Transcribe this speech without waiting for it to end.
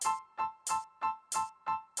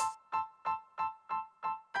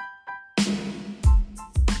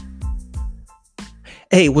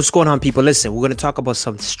Hey, what's going on, people? Listen, we're going to talk about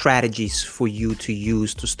some strategies for you to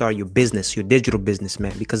use to start your business, your digital business,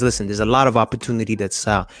 man. Because listen, there's a lot of opportunity that's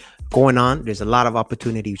going on. There's a lot of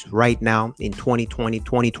opportunities right now in 2020,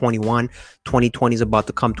 2021. 2020 is about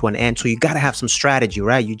to come to an end. So you got to have some strategy,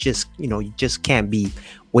 right? You just can't be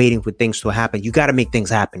waiting for things to happen. You got to make things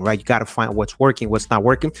happen, right? You got to find what's working, what's not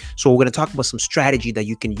working. So we're going to talk about some strategy that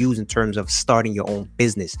you can use in terms of starting your own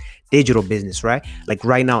business, digital business, right? Like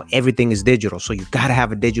right now, everything is digital. So you got to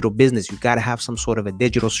have a digital business. You got to have some sort of a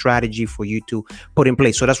digital strategy for you to put in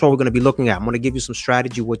place. So that's what we're going to be looking at. I'm going to give you some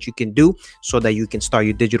strategy, what you can do so that you can start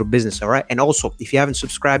your digital business. All right. And also, if you haven't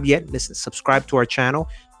subscribed yet, listen, subscribe to our channel.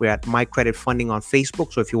 We're at My Credit Funding on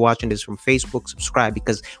Facebook. So if you're watching this from Facebook, subscribe,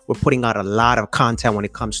 because we're putting out a lot of content when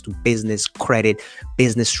it comes to business credit,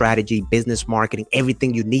 business strategy, business marketing,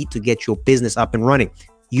 everything you need to get your business up and running.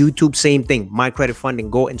 YouTube, same thing. My Credit Funding.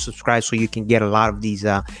 Go and subscribe so you can get a lot of these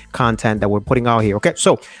content that we're putting out here. Okay,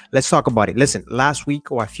 so let's talk about it. Listen, last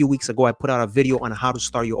week or a few weeks ago, I put out a video on how to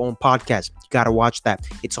start your own podcast. You got to watch that.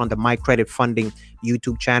 It's on the My Credit Funding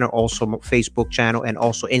YouTube channel, also Facebook channel, and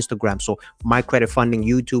also Instagram. So My Credit Funding,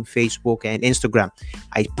 YouTube, Facebook, and Instagram.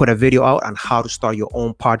 I put a video out on how to start your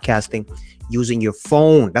own podcasting using your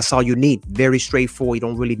phone. That's all you need. Very straightforward. You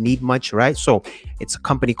don't really need much, right? So it's a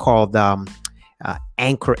company called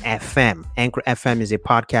Anchor FM. Anchor FM is a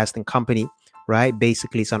podcasting company, right?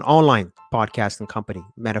 Basically, it's an online podcasting company.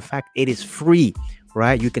 Matter of fact, it is free,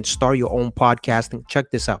 right? You can start your own podcasting. Check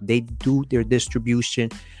this out. They do their distribution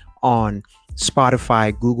on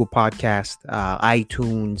Spotify, Google Podcast,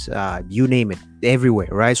 iTunes, you name it, everywhere,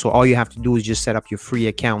 right? So all you have to do is just set up your free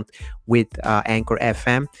account with Anchor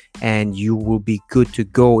FM, and you will be good to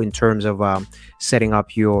go in terms of setting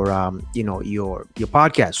up your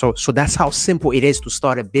podcast. So that's how simple it is to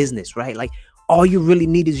start a business, right? Like, all you really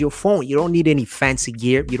need is your phone. You don't need any fancy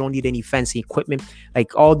gear. You don't need any fancy equipment.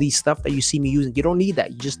 Like all these stuff that you see me using, you don't need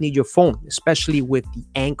that. You just need your phone, especially with the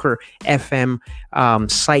Anchor FM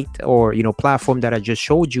site or, platform that I just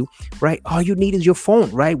showed you, right? All you need is your phone,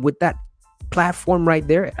 right? With that platform right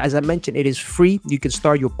there, as I mentioned, it is free. You can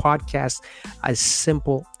start your podcast as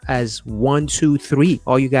simple as 1, 2, 3.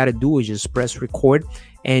 All you got to do is just press record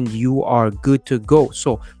and you are good to go.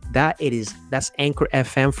 So that's Anchor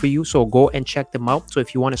FM for you. So go and check them out. So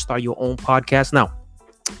if you want to start your own podcast, now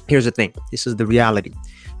here's the thing. This is the reality.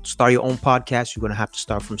 To start your own podcast, you're going to have to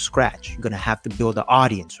start from scratch. You're going to have to build an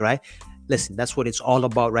audience, right? Listen, that's what it's all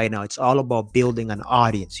about right now. It's all about building an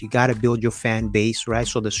audience. You got to build your fan base, right?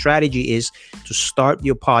 So the strategy is to start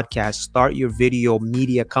your podcast, start your video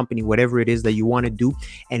media company, whatever it is that you want to do,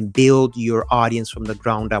 and build your audience from the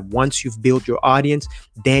ground up. Once you've built your audience,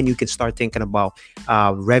 then you can start thinking about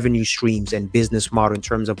revenue streams and business model in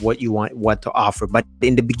terms of what you want, what to offer. But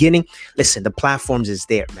in the beginning, listen, the platforms is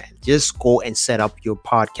there, man. Just go and set up your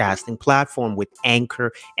podcasting platform with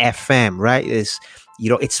Anchor FM, right? It's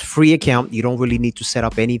free account. You don't really need to set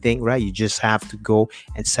up anything, right? You just have to go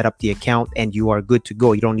and set up the account and you are good to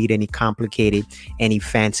go. You don't need any complicated, any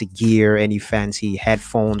fancy gear, any fancy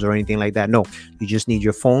headphones or anything like that. No, you just need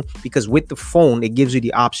your phone, because with the phone, it gives you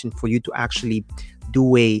the option for you to actually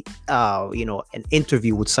do an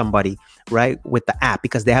interview with somebody, right? With the app,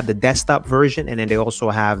 because they have the desktop version and then they also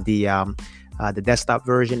have the desktop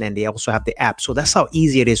version, and they also have the app. So that's how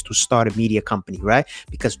easy it is to start a media company, right?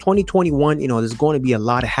 Because 2021, there's going to be a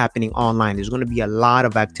lot happening online. There's going to be a lot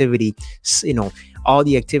of activity, all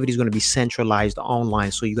the activity is going to be centralized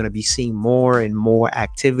online. So you're going to be seeing more and more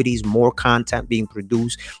activities, more content being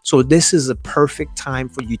produced. So this is a perfect time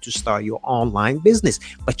for you to start your online business,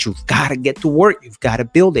 but you've got to get to work. You've got to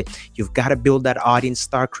build it. You've got to build that audience,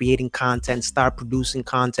 start creating content, start producing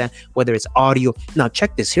content, whether it's audio. Now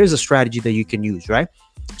check this. Here's a strategy that you can use, right?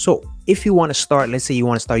 So if you want to start, let's say you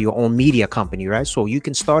want to start your own media company, right? So you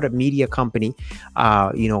can start a media company,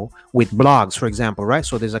 with blogs, for example, right?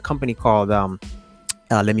 So there's a company called,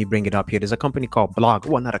 let me bring it up here. There's a company called Blog.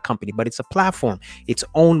 Well, not a company, but it's a platform. It's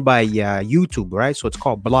owned by YouTube, right? So it's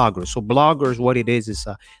called Bloggers. So Bloggers, what it is it's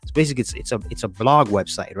basically it's a blog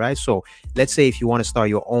website, right? So let's say if you want to start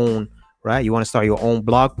your own, right? You want to start your own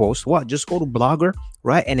blog post. Well, just go to Blogger,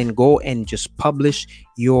 right? And then go and just publish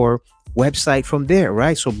your website from there,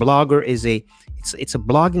 right? So Blogger is it's a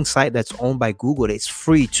blogging site that's owned by Google. It's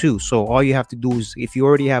free too. So all you have to do is, if you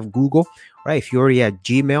already have Google, right? If you already have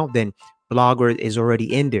Gmail, then Blogger is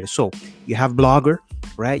already in there. So you have Blogger,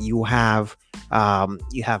 right? You have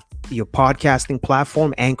your podcasting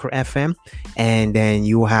platform, Anchor FM, and then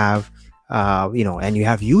you have and you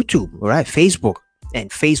have YouTube, right? Facebook. And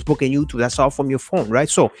Facebook and YouTube, that's all from your phone, right?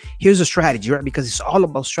 So here's a strategy, right? Because it's all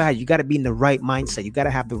about strategy. You got to be in the right mindset. You got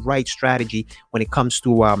to have the right strategy when it comes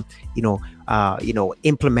to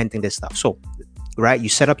implementing this stuff. So right, you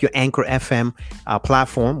set up your Anchor FM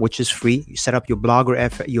platform, which is free. You set up your blogger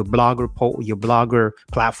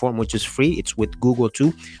platform, which is free. It's with Google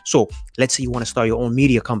too. So let's say you want to start your own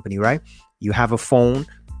media company, right? You have a phone.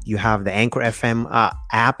 You have the Anchor FM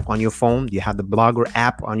app on your phone. You have the Blogger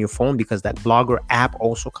app on your phone, because that Blogger app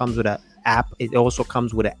also comes with an app. It also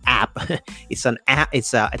comes with an app. It's an app.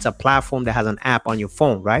 It's a platform that has an app on your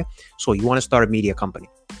phone, right? So you want to start a media company.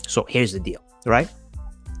 So here's the deal, right?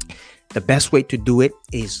 The best way to do it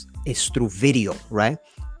is through video, right?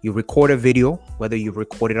 You record a video, whether you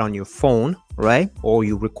record it on your phone, right, or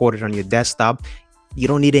you record it on your desktop. You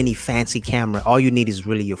don't need any fancy camera. All you need is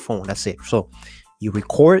really your phone. That's it. So you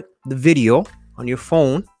record the video on your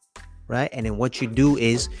phone, right? And then what you do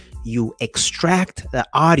is you extract the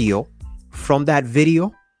audio from that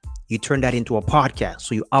video. You turn that into a podcast.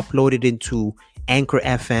 So you upload it into Anchor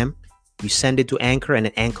FM. You send it to Anchor, and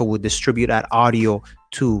then Anchor will distribute that audio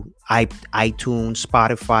to iTunes,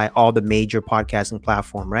 Spotify, all the major podcasting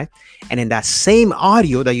platform, right? And then that same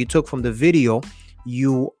audio that you took from the video,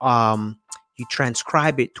 you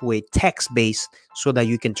transcribe it to a text base so that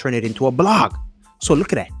you can turn it into a blog. So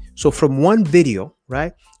look at that. So from one video,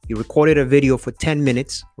 right? You recorded a video for 10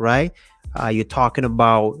 minutes, right? You're talking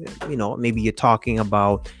about, maybe you're talking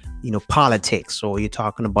about, politics, or you're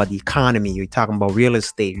talking about the economy, you're talking about real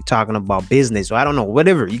estate, you're talking about business, or I don't know,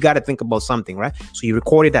 whatever. You got to think about something, right? So you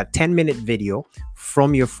recorded that 10-minute video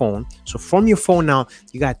from your phone. So from your phone now,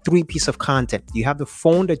 you got 3 pieces of content. You have the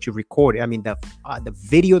phone that you recorded. I mean, the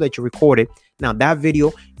video that you recorded. Now that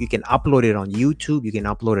video, you can upload it on YouTube. You can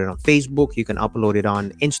upload it on Facebook. You can upload it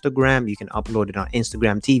on Instagram. You can upload it on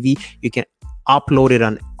Instagram TV. You can upload it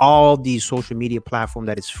on all these social media platforms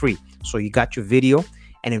that is free. So you got your video.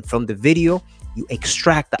 And then from the video, you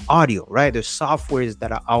extract the audio, right? There's softwares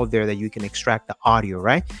that are out there that you can extract the audio,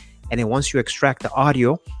 right? And then once you extract the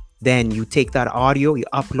audio, then you take that audio, you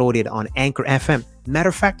upload it on Anchor FM. Matter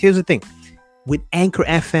of fact, here's the thing. With Anchor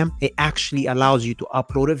FM, it actually allows you to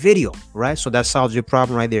upload a video, right? So that solves your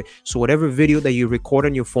problem right there. So whatever video that you record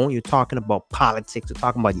on your phone, you're talking about politics, you're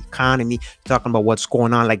talking about the economy, you're talking about what's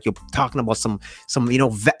going on, like you're talking about some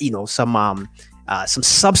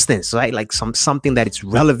substance, right? Like something that it's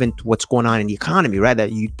relevant to what's going on in the economy, right?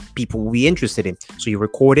 That people will be interested in. So you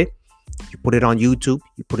record it, you put it on YouTube,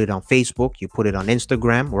 you put it on Facebook, you put it on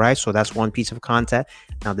Instagram, right? So that's one piece of content.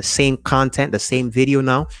 Now the same content, the same video,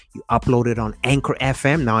 now you upload it on Anchor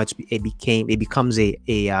FM. Now it becomes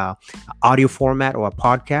a audio format or a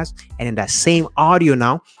podcast, and in that same audio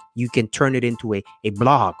now, you can turn it into a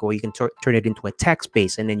blog, or you can turn it into a text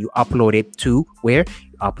base, and then you upload it to where?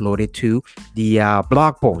 You upload it to the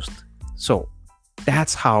blog post. So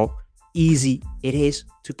that's how easy it is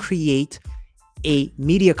to create a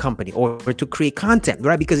media company, or to create content,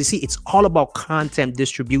 right? Because you see, it's all about content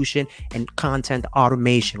distribution and content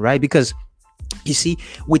automation, right? Because you see,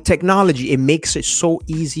 with technology, it makes it so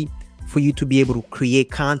easy for you to be able to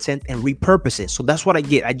create content and repurpose it. So that's what I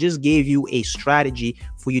get. I just gave you a strategy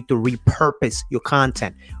for you to repurpose your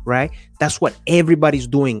content, right? That's what everybody's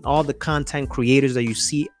doing. All the content creators that you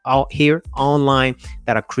see out here online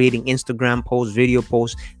that are creating Instagram posts, video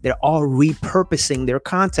posts, they're all repurposing their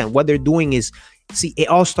content. What they're doing is, see, it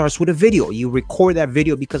all starts with a video. You record that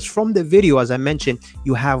video, because from the video, as I mentioned,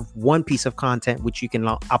 you have one piece of content which you can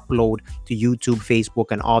upload to YouTube, Facebook,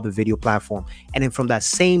 and all the video platform. And then from that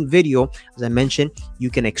same video, as I mentioned, you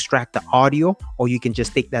can extract the audio, or you can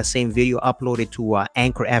just take that same video, upload it to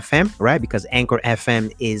Anchor FM, right? Because Anchor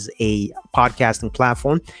FM is a podcasting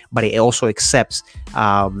platform, but it also accepts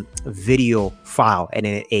video file, and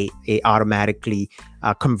it automatically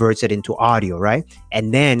converts it into audio, right?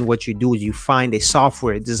 And then what you do is you find a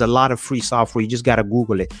software. There's a lot of free software. You just got to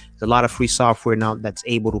Google it. There's a lot of free software now that's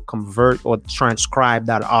able to convert or transcribe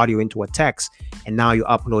that audio into a text, and now you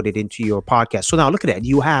upload it into your podcast. So now look at that.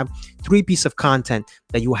 You have 3 pieces of content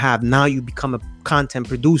that you have. Now you become a content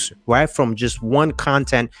producer, right? From just one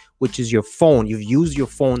content, which is your phone. You've used your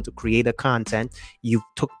phone to create a content. You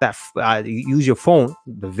took that, you use your phone,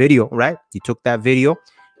 the video, right? You took that video,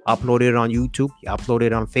 uploaded it on YouTube, you uploaded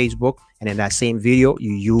it on Facebook, and in that same video,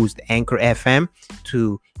 you used Anchor FM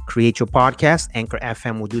to create your podcast. Anchor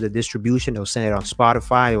FM will do the distribution. They'll send it on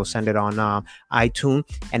Spotify. They'll send it on iTunes.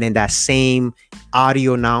 And then that same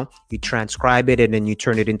audio, now you transcribe it, and then you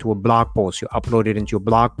turn it into a blog post. You upload it into your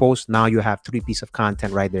blog post. Now you have 3 pieces of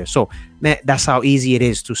content right there. So, man, that's how easy it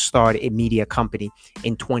is to start a media company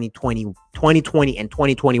in 2020 and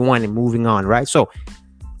 2021 and moving on, right? So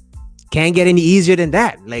Can't get any easier than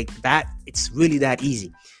that. Like that, it's really that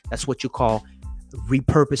easy. That's what you call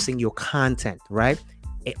repurposing your content, right?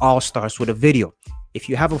 It all starts with a video. If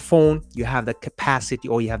you have a phone, you have the capacity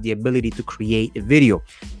or you have the ability to create a video.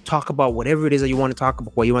 Talk about whatever it is that you want to talk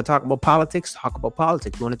about. What you want to talk about politics? Talk about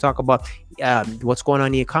politics. You want to talk about what's going on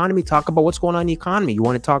in the economy? Talk about what's going on in the economy. You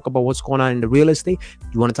want to talk about what's going on in the real estate?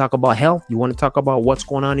 You want to talk about health? You want to talk about what's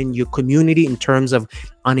going on in your community in terms of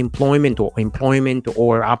unemployment or employment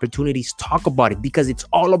or opportunities? Talk about it, because it's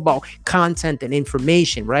all about content and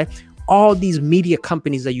information, right? All these media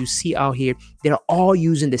companies that you see out here, they're all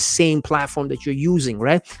using the same platform that you're using,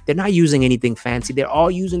 right? They're not using anything fancy. They're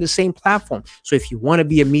all using the same platform. So if you want to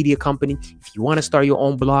be a media company, if you want to start your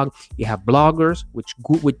own blog, you have bloggers,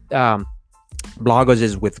 bloggers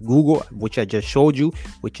is with Google, which I just showed you,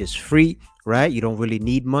 which is free, right? You don't really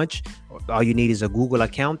need much. All you need is a Google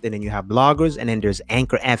account, and then you have bloggers, and then there's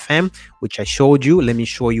Anchor FM, which I showed you. Let me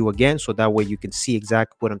show you again, so that way you can see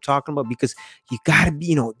exactly what I'm talking about, because you gotta be,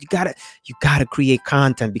 you gotta create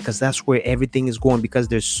content, because that's where everything is going, because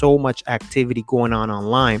there's so much activity going on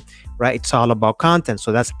online, right? It's all about content.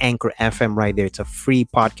 So that's Anchor FM right there. It's a free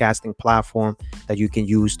podcasting platform that you can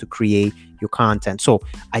use to create your content. So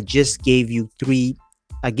I just gave you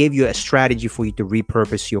a strategy for you to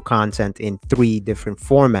repurpose your content in 3 different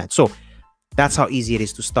formats. So that's how easy it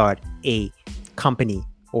is to start a company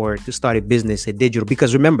or to start a business, a digital,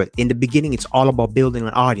 because remember, in the beginning, it's all about building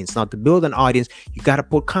an audience. Now, to build an audience, you got to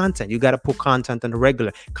put content. You got to put content on the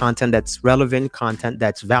regular, content that's relevant, content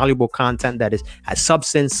that's valuable, content that has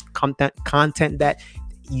substance, content that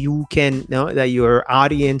you can know that your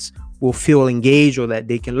audience will feel engaged or that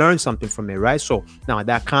they can learn something from it, right? So now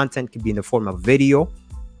that content could be in the form of video,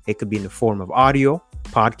 it could be in the form of audio,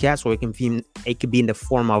 podcast, or it could be in the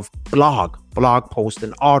form of blog post,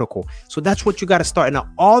 and article. So that's what you got to start.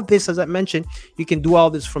 Now, all this, as I mentioned, you can do all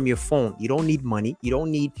this from your phone. You don't need money. You don't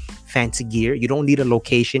need fancy gear. You don't need a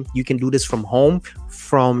location. You can do this from home,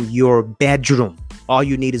 from your bedroom. All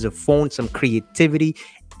you need is a phone, some creativity,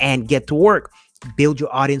 and get to work. Build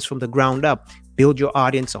your audience from the ground up. Build your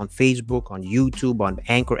audience on Facebook, on YouTube, on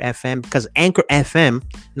Anchor FM, because Anchor FM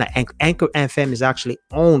is actually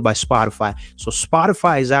owned by Spotify. So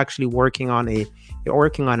Spotify is actually working on a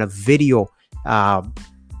video,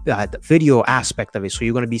 the video aspect of it. So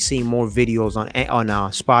you're going to be seeing more videos on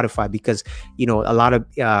Spotify, because a lot of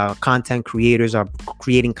content creators are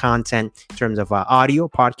creating content in terms of audio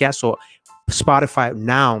podcast. So Spotify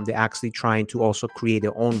now, they're actually trying to also create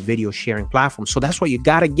their own video sharing platform. So that's why you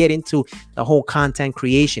got to get into the whole content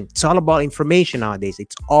creation. It's all about information nowadays.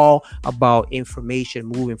 It's all about information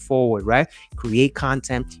moving forward, right? Create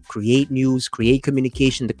content, create news, create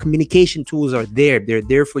communication. The communication tools are there. They're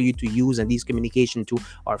there for you to use, and these communication tools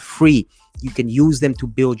are free. You can use them to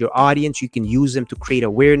build your audience. You can use them to create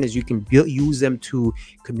awareness. You can use them to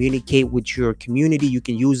communicate with your community. You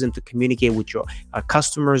can use them to communicate with your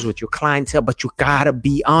customers, with your clientele, but you gotta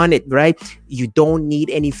be on it, right? You don't need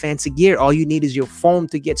any fancy gear. All you need is your phone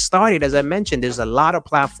to get started. As I mentioned, there's a lot of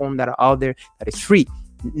platforms that are out there that is free.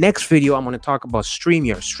 Next video, I'm going to talk about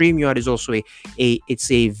StreamYard. StreamYard is also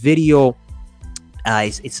it's a video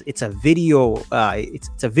it's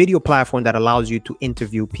a video platform that allows you to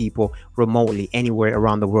interview people remotely anywhere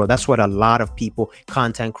around the world. That's what a lot of people,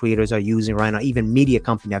 content creators, are using right now. Even media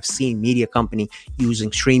company, I've seen media company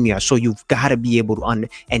using StreamYard. So you've got to be able to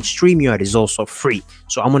and StreamYard is also free.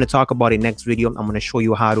 So I'm going to talk about it next video. I'm going to show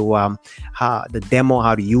you how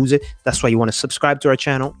to use it. That's why you want to subscribe to our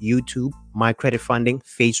channel, YouTube, My Credit Funding,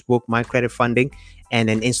 Facebook, My Credit Funding, and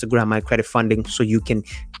then Instagram, My Credit Funding, so you can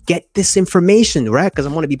get this information, right? Because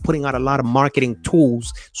I'm going to be putting out a lot of marketing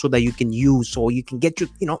tools so that you can use, so you can get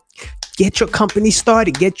your company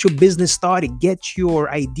started, get your business started, get your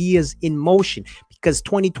ideas in motion. Because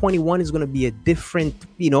 2021 is going to be a different,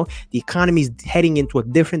 the economy is heading into a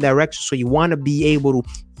different direction. So you want to be able to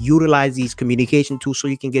utilize these communication tools so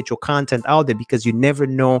you can get your content out there, because you never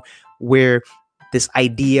know where this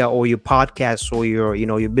idea or your podcast or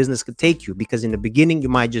your business could take you. Because in the beginning, you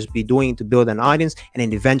might just be doing it to build an audience, and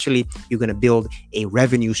then eventually you're going to build a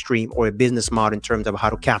revenue stream or a business model in terms of how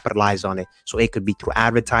to capitalize on it. So it could be through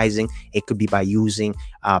advertising. It could be by using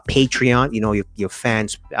Patreon, your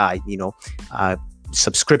fans,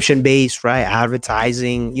 subscription based, right?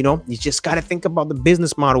 Advertising, you just got to think about the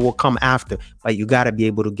business model will come after, but you got to be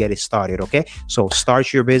able to get it started. Okay. So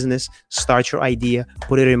start your business, start your idea,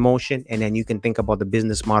 put it in motion, and then you can think about the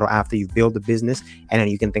business model after you build the business, and then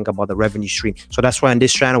you can think about the revenue stream. So that's why on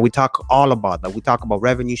this channel, we talk all about that. We talk about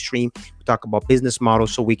revenue stream, we talk about business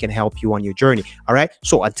models, so we can help you on your journey. All right.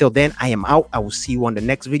 So until then, I am out. I will see you on the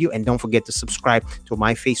next video, and don't forget to subscribe to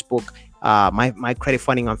my Facebook my credit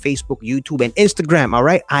funding on Facebook, YouTube, and Instagram. All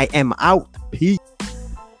right, I am out. Peace.